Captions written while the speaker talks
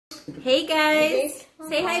Hey guys,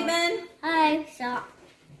 say hi Ben. Hi, salt.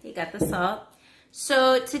 You got the salt.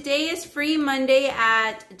 So today is Free Monday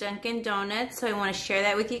at Dunkin' Donuts, so I want to share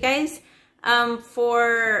that with you guys.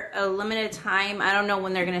 For a limited time, I don't know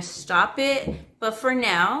when they're gonna stop it, but for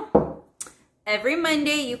now, every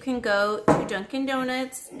Monday you can go to Dunkin'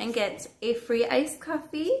 Donuts and get a free iced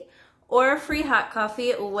coffee or a free hot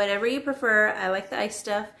coffee, whatever you prefer. I like the iced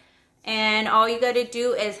stuff. And all you gotta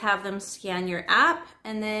do is have them scan your app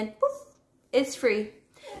and then poof, it's free.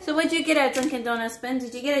 So what'd you get at Dunkin' Donuts, Ben?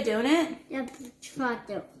 Did you get a donut? Yeah,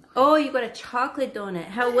 chocolate. Oh, you got a chocolate donut.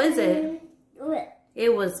 How was it?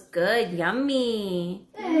 It was good, yummy.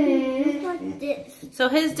 So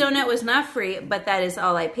his donut was not free, but that is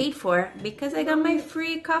all I paid for because I got my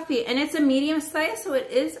free coffee. And it's a medium size, so it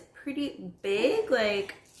is pretty big.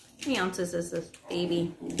 Like, how many ounces is this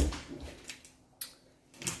baby?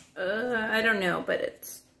 I don't know, but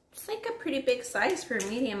it's like a pretty big size for a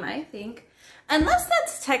medium, I think. Unless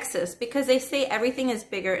that's Texas, because they say everything is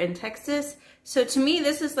bigger in Texas. So to me,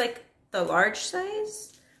 this is like the large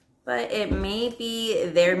size, but it may be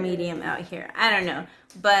their medium out here. I don't know,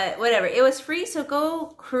 but whatever. It was free, so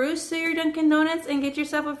go cruise to your Dunkin' Donuts and get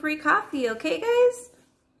yourself a free coffee, okay, guys?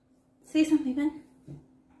 Say something, Ben.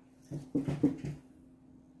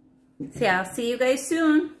 Say, I'll see you guys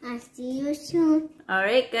soon. I'll see you soon. All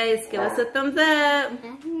right, guys, give us a thumbs up.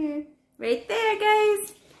 Right there,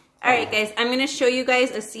 guys. All right, guys, I'm going to show you guys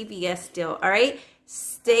a CVS deal, all right?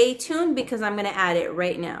 Stay tuned because I'm going to add it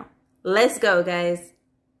right now. Let's go, guys.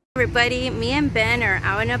 Everybody, me and Ben are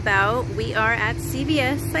out and about. We are at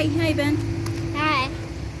CVS. Say hi, Ben. Hi.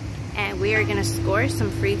 And we are going to score some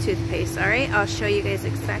free toothpaste, all right? I'll show you guys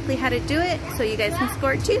exactly how to do it so you guys can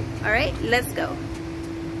score too. All right, let's go.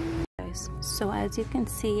 So as you can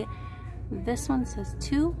see, this one says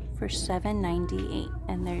 2 for $7.98,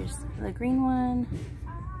 and there's the green one,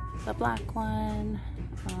 the black one,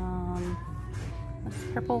 this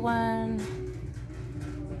purple one.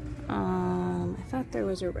 I thought there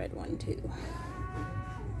was a red one too.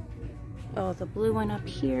 Oh, the blue one up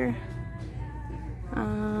here. I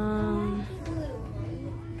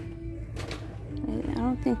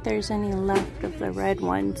don't think there's any left of the red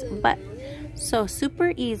ones, but so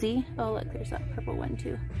super easy. Oh look, there's that purple one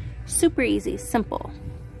too. Super easy, simple.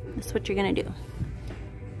 That's what you're gonna do.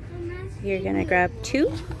 You're gonna grab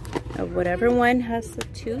 2 of whatever one has the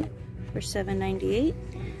 2 for $7.98.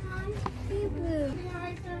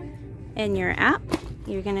 In your app,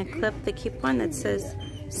 you're gonna clip the coupon that says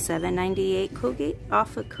 $7.98 Colgate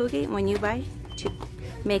off of Colgate when you buy 2,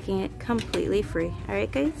 making it completely free. All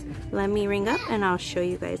right, guys, let me ring up and I'll show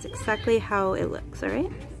you guys exactly how it looks. All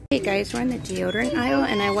right. Hey guys, we're in the deodorant aisle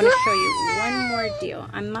and I want to show you one more deal.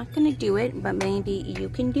 I'm not going to do it, but maybe you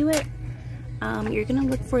can do it. You're going to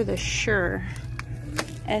look for the Sure,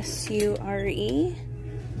 S-U-R-E.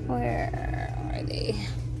 Where are they?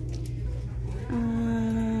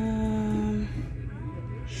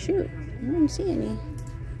 Shoot, I don't see any.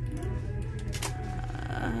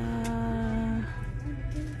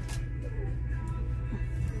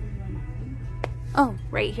 Oh,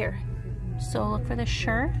 right here. So look for the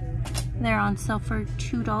Sure. They're on sale for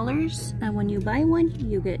 $2, and when you buy one,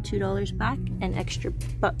 you get $2 back and extra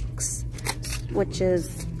bucks, which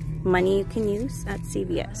is money you can use at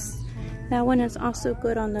CVS. That one is also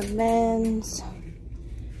good on the men's.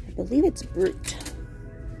 I believe it's Brute.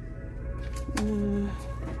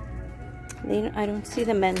 I don't see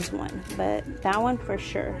the men's one, but that one for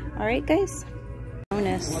sure. All right, guys.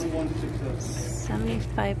 Bonus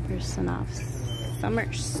 75% off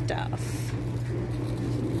summer stuff.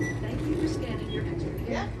 Thank you for scanning your entry.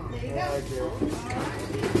 Yeah, there you go.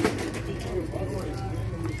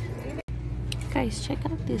 Guys, check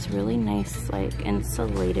out these really nice like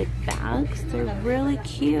insulated bags. They're really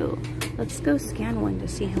cute. Let's go scan one to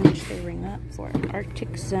see how much they ring up for.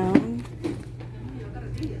 Arctic Zone.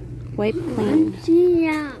 Wipe clean.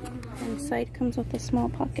 Yeah. Inside comes with a small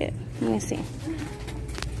pocket. Let me see.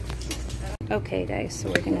 Okay guys, so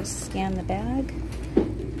we're gonna scan the bag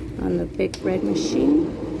on the big red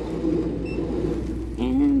machine.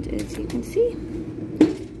 And as you can see,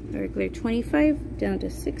 regular 25 down to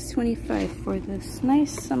 $6.25 for this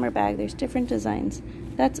nice summer bag. There's different designs.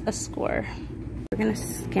 That's a score. We're gonna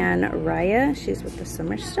scan Raya. She's with the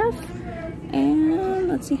summer stuff. And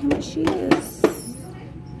let's see how much she is.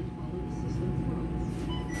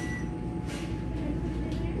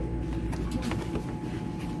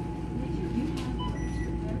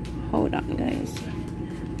 Hold on, guys.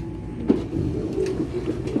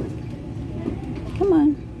 Come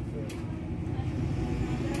on.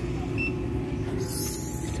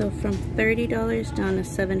 So from $30 down to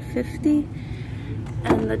 $7.50.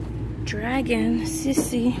 And And the dragon,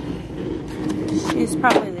 Sissy, she's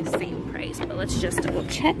probably the same price, but let's just double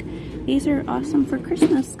check. These are awesome for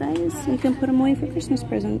Christmas, guys. You can put them away for Christmas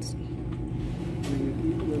presents.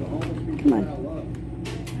 Come on.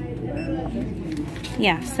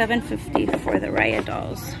 Yeah, $7.50 for the Raya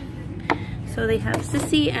dolls. So they have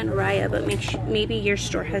Sissy and Raya, but maybe your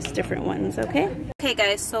store has different ones, okay? Okay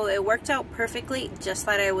guys, so it worked out perfectly, just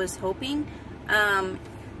like I was hoping.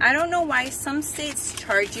 I don't know why some states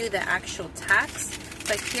charge you the actual tax,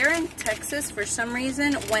 but here in Texas, for some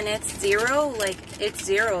reason, when it's zero, like it's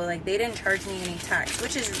zero, like they didn't charge me any tax,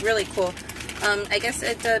 which is really cool. I guess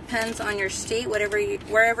it depends on your state,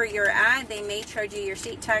 wherever you're at, they may charge you your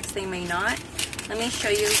state tax, they may not. Let me show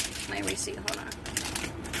you my receipt, hold on.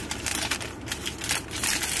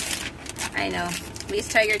 I know, these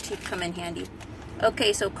tiger teeth come in handy.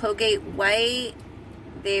 Okay, so Colgate White,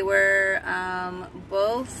 they were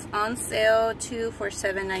both on sale, 2 for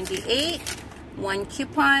 $7.98. One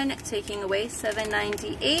coupon taking away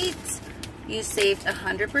 $7.98. You saved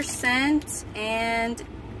 100% and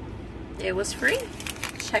it was free.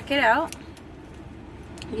 Check it out.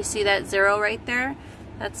 You see that zero right there?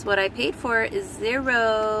 That's what I paid for, is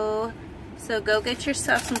zero. So go get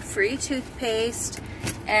yourself some free toothpaste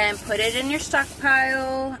and put it in your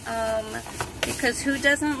stockpile, because who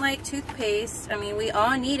doesn't like toothpaste? I mean, we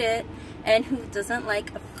all need it, and who doesn't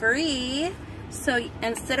like free? So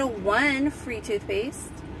instead of one free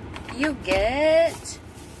toothpaste, you get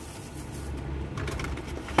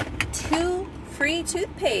 2 free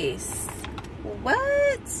toothpastes.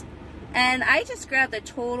 What? And I just grabbed the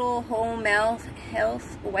Total Whole Mouth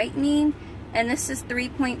Health Whitening, and this is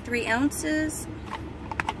 3.3 ounces.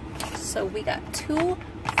 So we got 2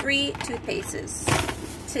 free toothpastes.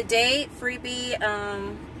 Today, Freebie,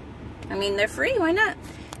 I mean, they're free, why not?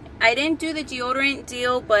 I didn't do the deodorant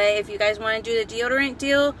deal, but if you guys want to do the deodorant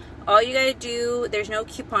deal, all you gotta do, there's no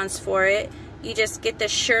coupons for it. You just get the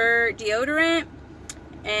Sure deodorant,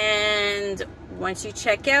 and once you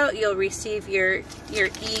check out, you'll receive your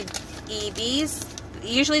EBs.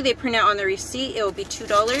 Usually they print out on the receipt, it will be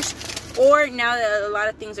 $2. Or now that a lot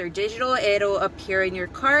of things are digital, it'll appear in your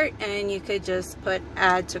cart, and you could just put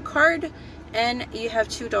add to cart, and you have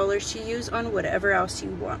 $2 to use on whatever else you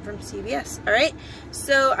want from CVS. All right,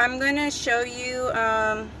 so I'm gonna show you,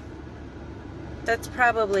 that's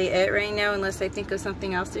probably it right now, unless I think of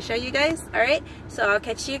something else to show you guys. All right, so I'll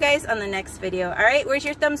catch you guys on the next video. All right, where's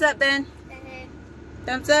your thumbs up, Ben?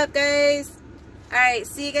 Thumbs up, guys. All right,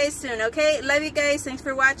 see you guys soon, okay? Love you guys, thanks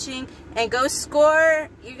for watching, and go score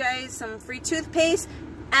you guys some free toothpaste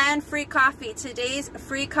and free coffee. Today's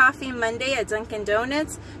Free Coffee Monday at Dunkin'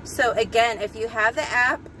 Donuts. So again, if you have the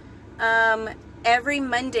app, every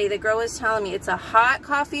Monday the girl was telling me it's a hot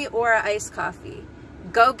coffee or an iced coffee.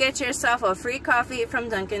 Go get yourself a free coffee from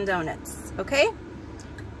Dunkin' Donuts, okay?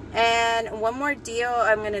 And one more deal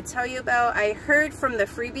I'm going to tell you about. I heard from the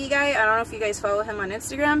Freebie guy. I don't know if you guys follow him on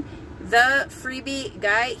Instagram. The Freebie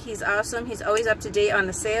guy, he's awesome. He's always up to date on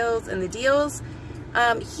the sales and the deals.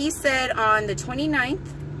 He said on the 29th,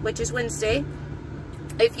 which is Wednesday,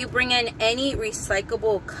 if you bring in any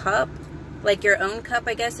recyclable cup, like your own cup,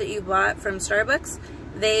 I guess, that you bought from Starbucks,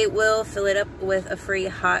 they will fill it up with a free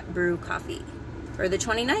hot brew coffee for the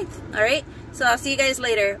 29th. All right, so I'll see you guys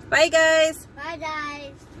later. Bye, guys. Bye,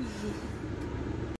 guys.